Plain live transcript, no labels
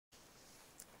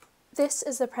This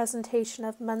is a presentation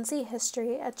of Muncie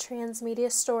History, a transmedia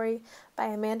story by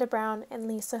Amanda Brown and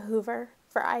Lisa Hoover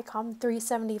for ICOM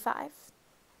 375.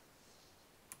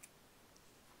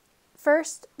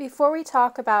 First, before we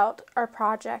talk about our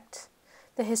project,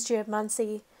 the history of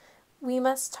Muncie, we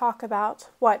must talk about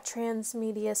what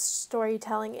transmedia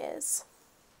storytelling is.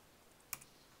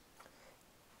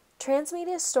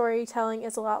 Transmedia storytelling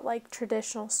is a lot like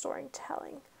traditional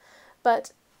storytelling,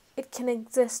 but it can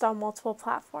exist on multiple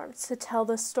platforms to tell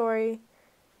the story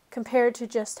compared to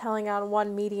just telling on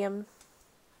one medium.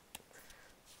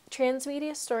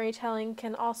 Transmedia storytelling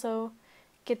can also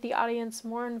get the audience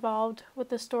more involved with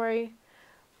the story,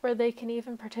 where they can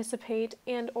even participate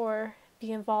and or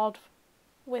be involved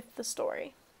with the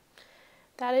story.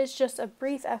 That is just a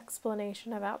brief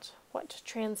explanation about what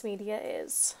transmedia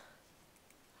is.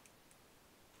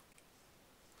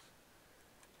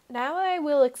 Now I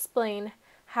will explain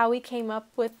how we came up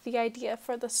with the idea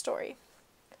for the story.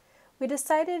 We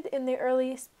decided in the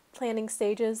early planning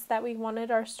stages that we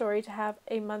wanted our story to have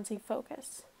a Muncie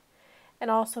focus and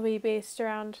also be based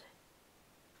around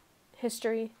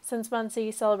history, since Muncie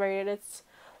celebrated its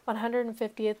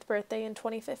 150th birthday in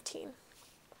 2015.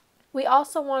 We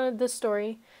also wanted the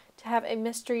story to have a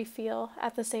mystery feel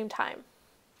at the same time.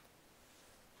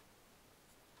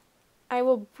 I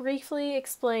will briefly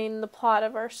explain the plot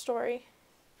of our story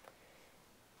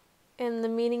and the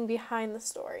meaning behind the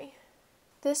story.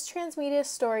 This transmedia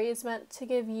story is meant to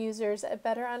give users a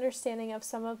better understanding of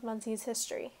some of Muncie's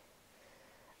history.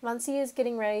 Muncie is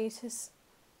getting ready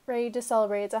to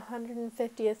celebrate its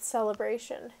 150th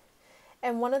celebration,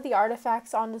 and one of the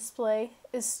artifacts on display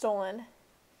is stolen.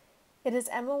 It is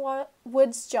Emma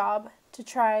Wood's job to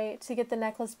try to get the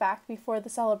necklace back before the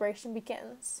celebration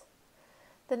begins.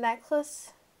 The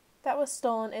necklace that was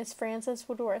stolen is Frances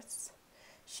Woodworth's.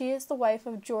 She is the wife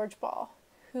of George Ball,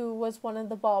 who was one of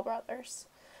the Ball brothers.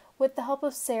 With the help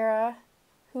of Sarah,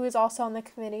 who is also on the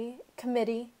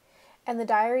committee, and the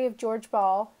diary of George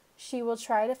Ball, she will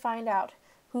try to find out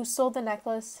who stole the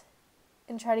necklace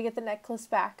and try to get the necklace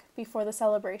back before the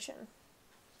celebration.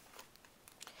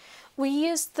 We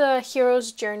used the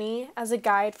hero's journey as a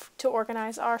guide to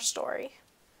organize our story.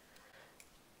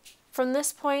 From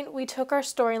this point, we took our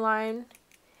storyline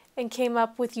and came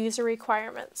up with user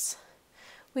requirements.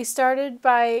 We started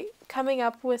by coming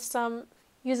up with some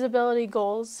usability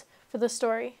goals for the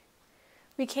story.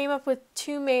 We came up with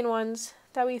two main ones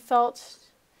that we felt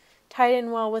tied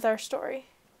in well with our story.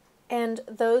 And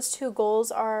those two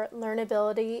goals are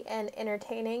learnability and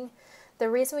entertaining. The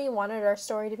reason we wanted our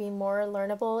story to be more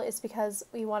learnable is because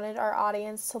we wanted our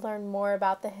audience to learn more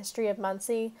about the history of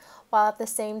Muncie while at the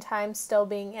same time still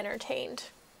being entertained.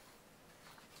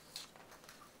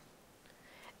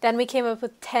 Then we came up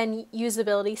with 10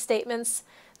 usability statements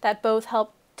that both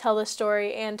helped tell the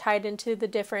story and tied into the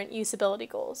different usability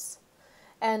goals.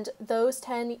 And those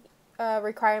 10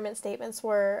 requirement statements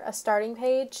were a starting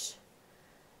page,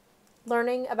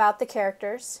 learning about the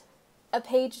characters, a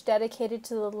page dedicated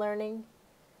to the learning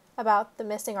about the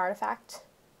missing artifact,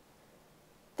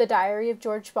 the diary of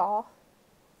George Ball,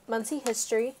 Muncie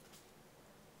history,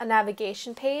 a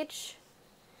navigation page,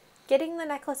 getting the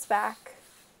necklace back,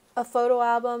 a photo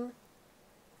album,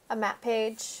 a map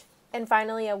page, and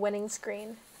finally a winning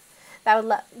screen that would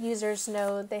let users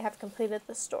know they have completed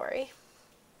the story.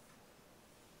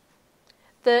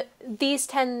 These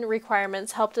 10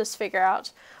 requirements helped us figure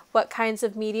out what kinds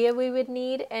of media we would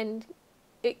need, and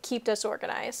it kept us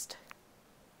organized.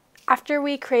 After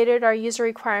we created our user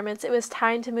requirements, it was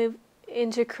time to move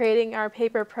into creating our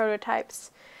paper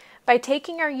prototypes. By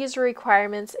taking our user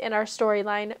requirements and our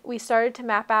storyline, we started to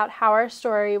map out how our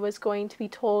story was going to be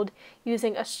told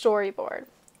using a storyboard.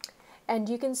 And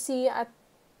you can see at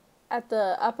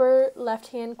the upper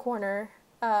left-hand corner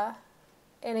an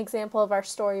example of our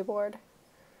storyboard.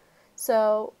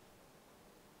 So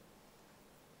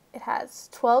it has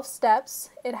 12 steps,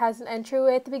 it has an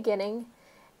entryway at the beginning,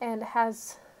 and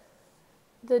has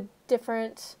the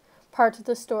different parts of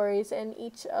the stories in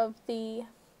each of the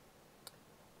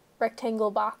rectangle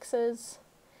boxes,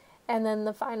 and then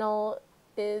the final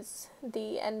is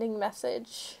the ending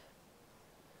message.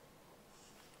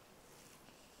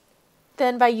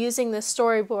 Then by using the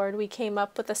storyboard, we came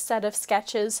up with a set of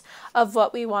sketches of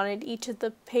what we wanted each of the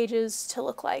pages to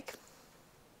look like.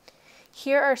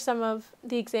 Here are some of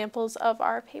the examples of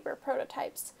our paper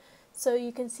prototypes. So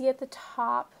you can see at the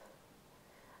top,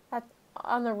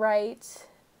 on the right,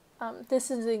 this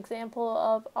is an example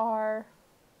of our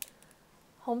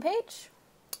homepage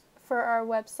for our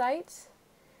website.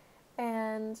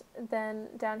 And then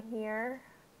down here,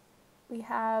 we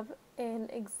have an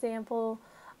example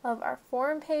of our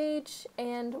forum page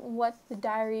and what the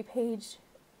diary page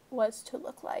was to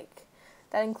look like.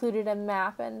 That included a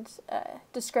map and a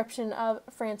description of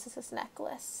Frances's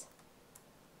necklace.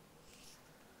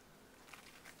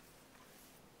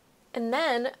 And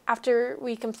then, after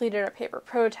we completed our paper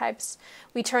prototypes,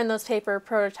 we turned those paper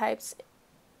prototypes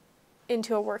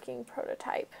into a working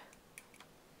prototype.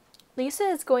 Lisa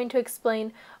is going to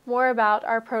explain more about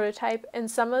our prototype and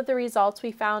some of the results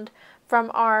we found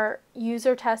from our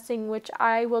user testing, which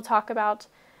I will talk about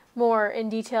more in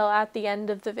detail at the end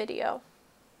of the video.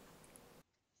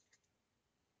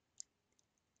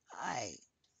 Hi,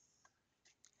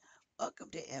 welcome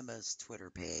to Emma's Twitter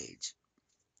page.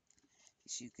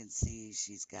 As you can see,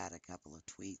 she's got a couple of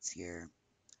tweets here.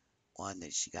 One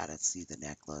that she got to see the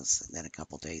necklace, and then a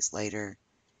couple days later,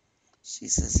 she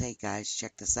says, "Hey guys,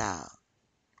 check this out."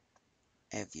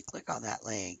 And if you click on that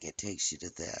link, it takes you to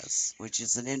this, which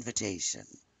is an invitation.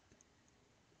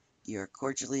 You're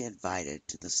cordially invited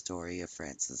to the story of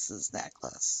Frances's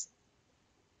necklace.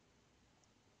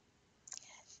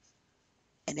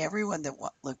 And everyone that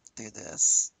looked through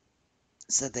this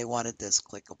said they wanted this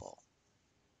clickable.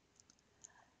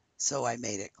 So I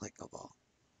made it clickable.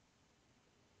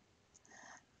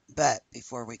 But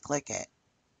before we click it,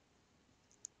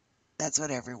 that's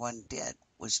what everyone did,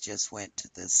 was just went to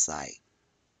this site.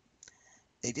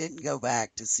 They didn't go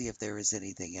back to see if there was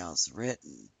anything else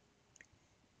written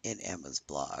in Emma's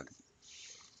blog.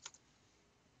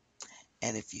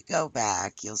 And if you go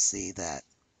back, you'll see that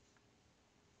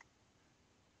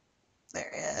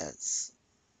there is.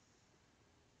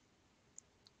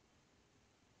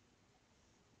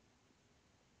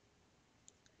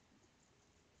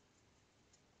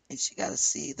 And she got to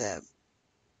see the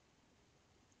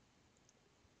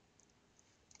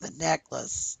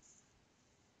necklace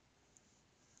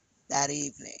that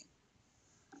evening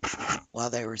while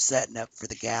they were setting up for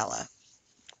the gala.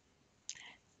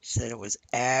 She said it was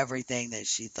everything that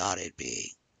she thought it'd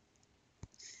be.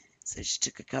 So she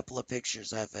took a couple of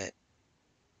pictures of it,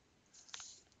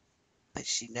 but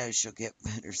she knows she'll get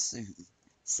better soon.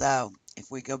 So if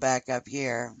we go back up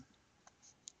here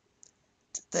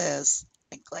to this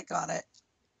and click on it,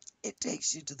 it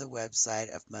takes you to the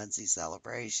website of Muncie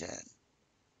Celebration.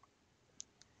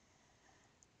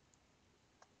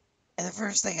 And the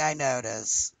first thing I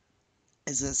notice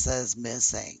is it says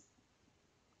missing.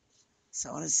 So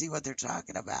I want to see what they're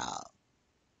talking about.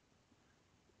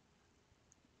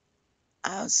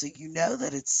 Oh, so you know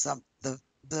that it's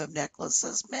the necklace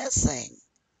is missing.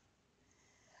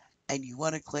 And you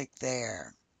want to click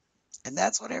there. And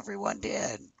that's what everyone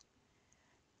did.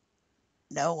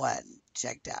 No one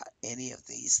checked out any of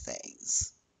these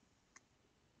things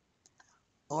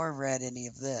or read any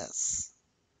of this.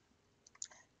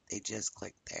 They just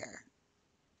clicked there,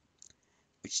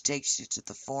 which takes you to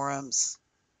the forums,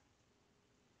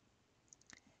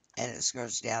 and it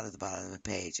scrolls down to the bottom of the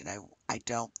page. And I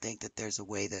don't think that there's a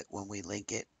way that when we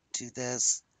link it to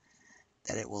this,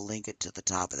 that it will link it to the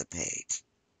top of the page.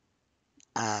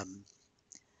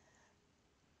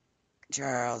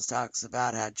 Charles talks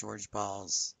about how George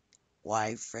Ball's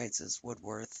wife, Frances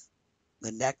Woodworth,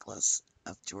 the necklace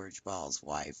of George Ball's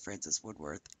wife, Frances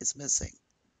Woodworth, is missing.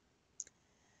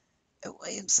 And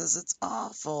William says it's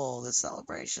awful. The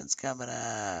celebration's coming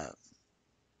up.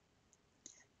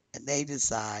 And they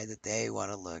decide that they want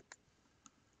to look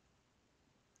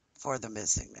for the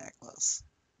missing necklace.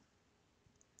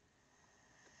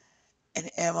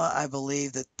 And Emma, I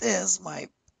believe that this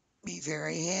might be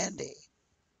very handy.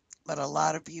 But a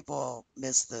lot of people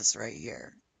missed this right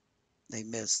here. They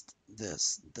missed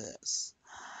this,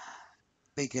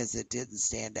 because it didn't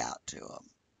stand out to them.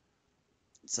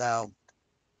 So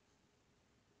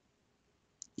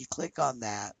you click on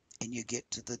that and you get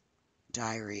to the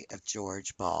diary of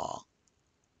George Ball.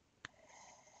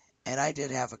 And I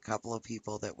did have a couple of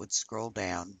people that would scroll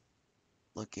down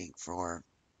looking for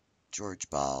George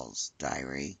Ball's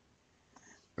diary,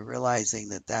 realizing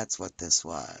that that's what this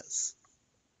was.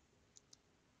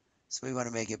 So we want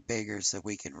to make it bigger so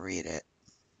we can read it.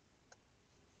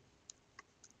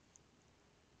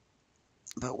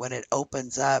 But when it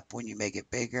opens up, when you make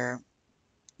it bigger,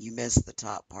 you miss the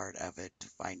top part of it to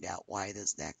find out why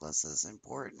this necklace is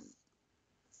important.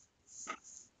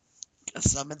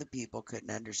 Some of the people couldn't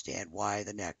understand why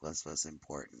the necklace was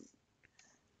important.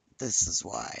 This is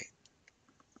why.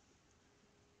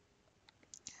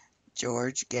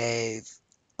 George gave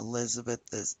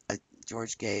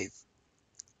George gave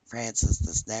Frances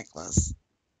this necklace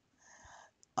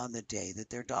on the day that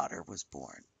their daughter was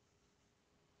born.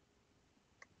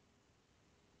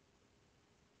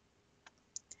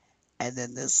 And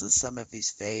then this is some of his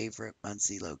favorite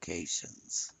Muncie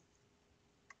locations.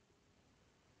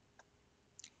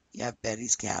 You have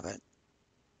Betty's cabin.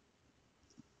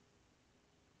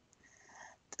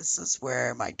 This is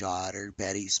where my daughter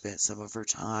Betty spent some of her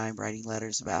time writing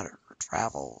letters about her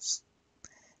travels.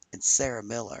 And Sarah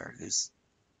Miller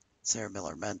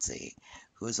Muncie,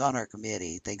 who is on our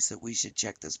committee, thinks that we should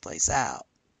check this place out.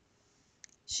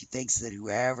 She thinks that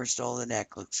whoever stole the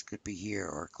necklace could be here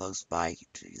or close by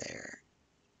to there.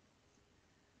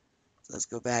 So let's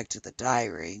go back to the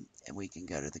diary and we can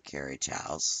go to the carriage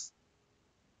house.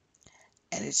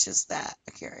 And it's just that,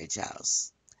 a carriage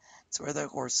house. It's where the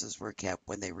horses were kept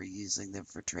when they were using them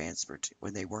for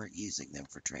when they weren't using them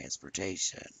for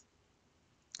transportation.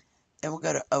 Then we'll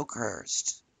go to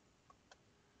Oakhurst.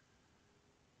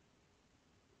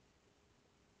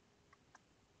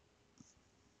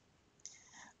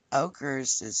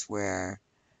 Oakhurst is where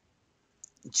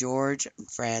George,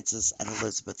 Francis, and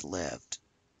Elizabeth lived.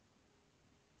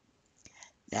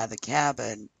 Now the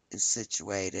cabin is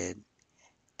situated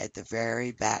at the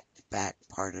very back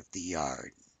part of the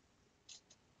yard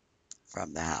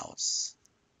from the house.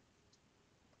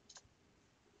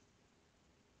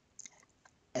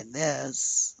 And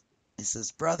this is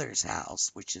his brother's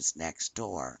house, which is next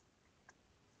door.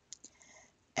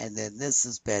 And then this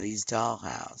is Betty's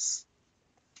dollhouse.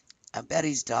 And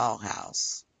Betty's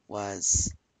dollhouse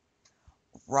was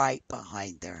right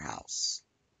behind their house,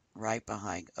 right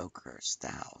behind Oakhurst, the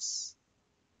house.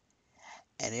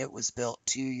 And it was built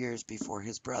 2 years before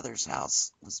his brother's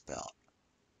house was built.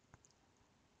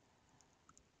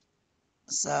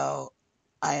 So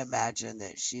I imagine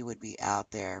that she would be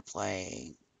out there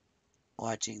playing,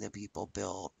 watching the people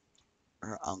build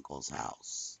her uncle's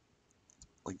house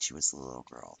when she was a little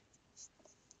girl.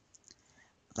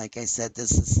 Like I said,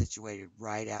 this is situated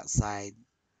right outside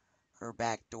her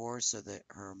back door so that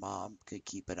her mom could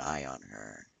keep an eye on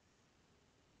her.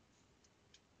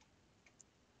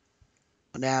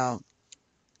 Now,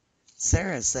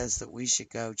 Sarah says that we should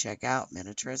go check out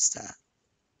Minnetrista.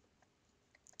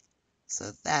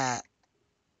 So that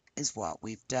is what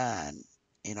we've done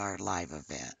in our live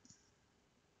event.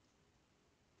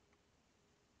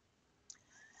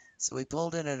 So we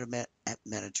pulled in at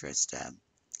Minnetrista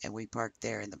and we parked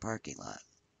there in the parking lot.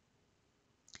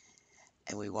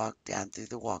 And we walked down through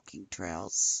the walking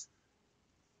trails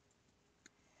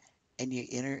and you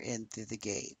enter in through the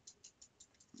gate.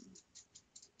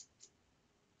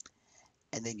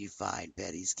 And then you find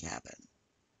Betty's cabin.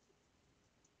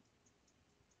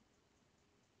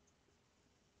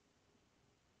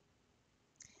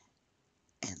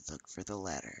 And look for the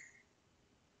letter.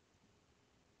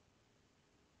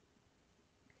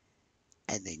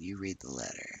 And then you read the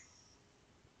letter.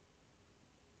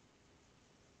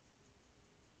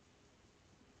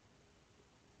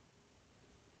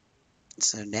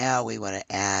 So now we want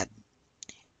to add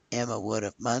Emma Wood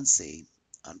of Muncie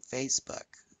on Facebook.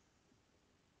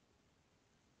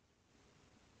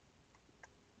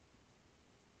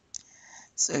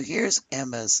 So here's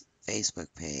Emma's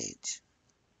Facebook page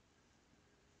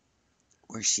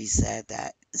where she said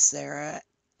that Sarah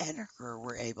and her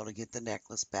were able to get the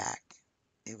necklace back.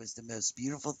 It was the most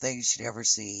beautiful thing she'd ever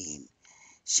seen.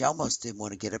 She almost didn't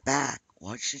want to get it back.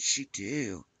 What should she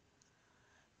do?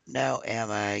 No,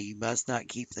 Emma, you must not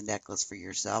keep the necklace for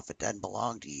yourself. It doesn't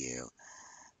belong to you.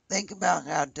 Think about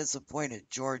how disappointed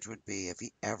George would be if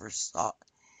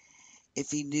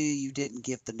he knew you didn't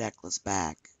give the necklace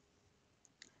back.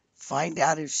 Find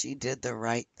out if she did the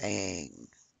right thing.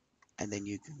 And then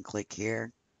you can click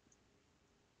here.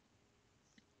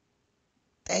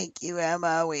 Thank you,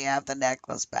 Emma. We have the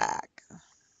necklace back.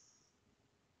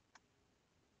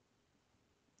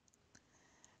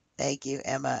 Thank you,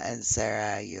 Emma and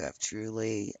Sarah. You have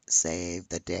truly saved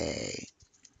the day.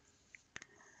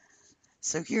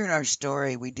 So here in our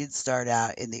story, we did start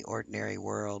out in the ordinary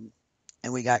world,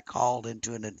 and we got called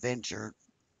into an adventure.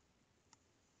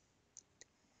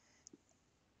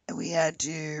 And we had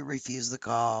to refuse the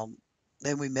call.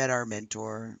 Then we met our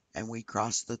mentor, and we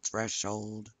crossed the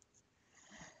threshold.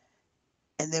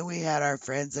 And then we had our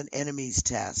friends and enemies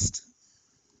test.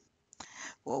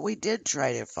 Well, we did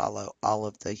try to follow all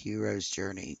of the hero's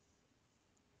journey.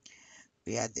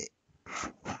 We had the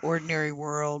ordinary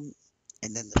world,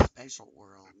 and then the special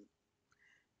world.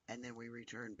 And then we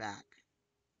returned back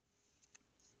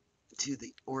to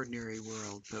the ordinary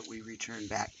world, but we returned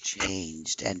back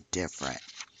changed and different.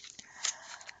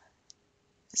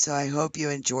 So I hope you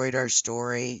enjoyed our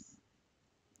story.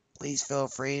 Please feel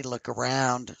free to look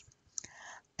around.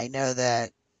 I know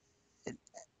that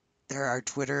there are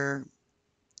Twitter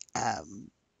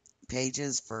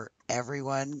pages for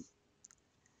everyone.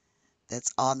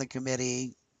 that's on the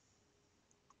committee.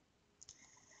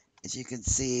 As you can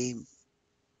see,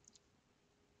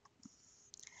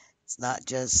 it's not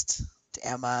just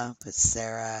Emma, but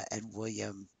Sarah and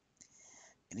William.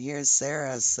 And here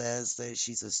Sarah says that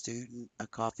she's a student, a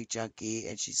coffee junkie,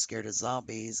 and she's scared of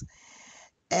zombies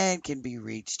and can be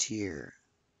reached here.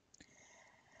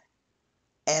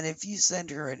 And if you send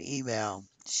her an email,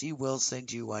 she will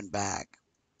send you one back.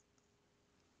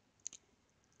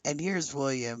 And here's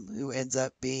William, who ends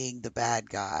up being the bad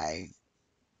guy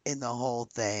in the whole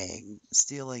thing,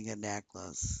 stealing a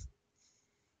necklace.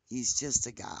 He's just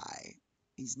a guy.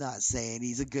 He's not saying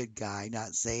he's a good guy,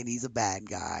 not saying he's a bad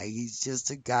guy. He's just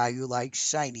a guy who likes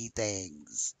shiny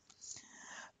things.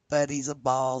 But he's a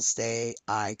Ball State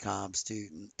ICOM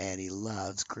student and he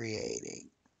loves creating.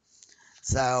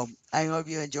 So I hope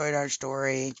you enjoyed our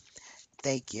story.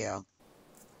 Thank you.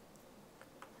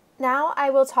 Now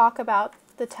I will talk about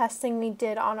the testing we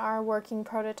did on our working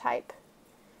prototype.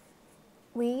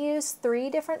 We used 3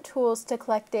 different tools to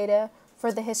collect data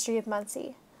for the history of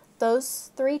Muncie. Those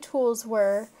 3 tools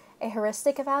were a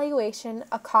heuristic evaluation,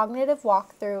 a cognitive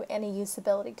walkthrough, and a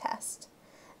usability test.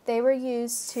 They were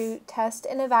used to test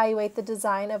and evaluate the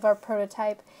design of our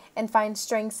prototype and find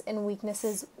strengths and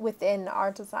weaknesses within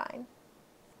our design.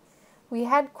 We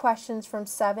had questions from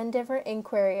 7 different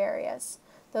inquiry areas.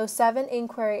 Those 7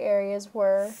 inquiry areas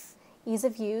were ease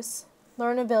of use,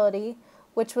 learnability,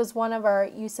 which was one of our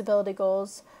usability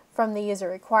goals from the user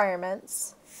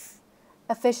requirements,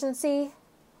 efficiency,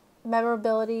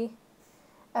 memorability,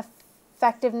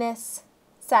 effectiveness,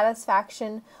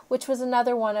 satisfaction, which was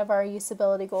another one of our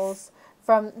usability goals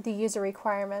from the user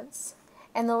requirements,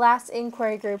 and the last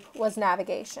inquiry group was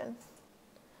navigation.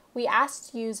 We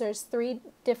asked users 3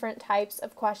 different types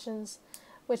of questions,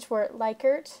 which were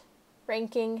Likert,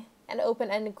 ranking, and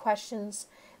open-ended questions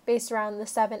based around the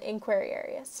 7 inquiry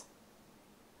areas.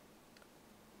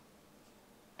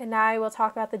 And now I will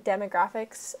talk about the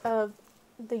demographics of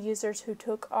the users who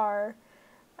took our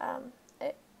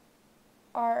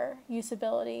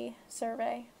usability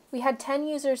survey. We had 10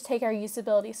 users take our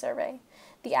usability survey.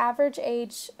 The average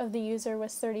age of the user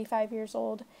was 35 years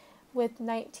old, with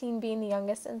 19 being the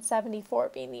youngest and 74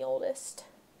 being the oldest.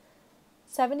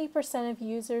 70% of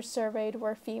users surveyed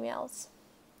were females.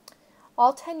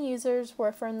 All 10 users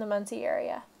were from the Muncie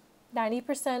area.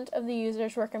 90% of the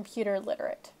users were computer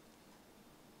literate.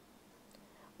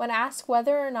 When asked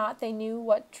whether or not they knew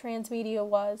what transmedia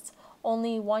was,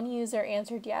 only 1 user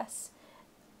answered yes.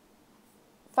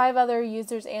 5 other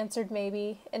users answered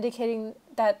maybe, indicating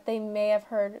that they may have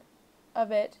heard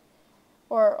of it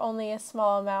or only a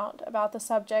small amount about the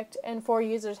subject, and 4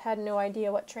 users had no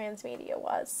idea what transmedia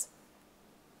was.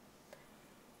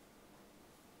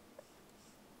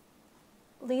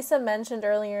 Lisa mentioned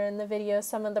earlier in the video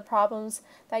some of the problems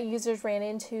that users ran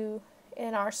into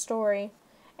in our story.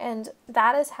 And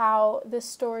that is how this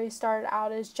story started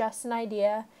out as just an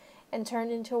idea and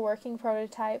turned into a working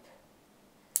prototype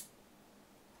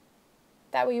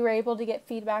that we were able to get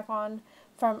feedback on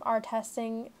from our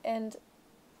testing and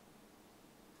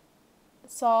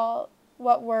saw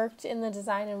what worked in the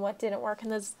design and what didn't work in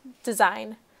the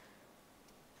design.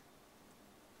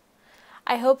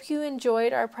 I hope you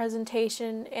enjoyed our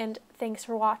presentation and thanks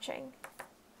for watching.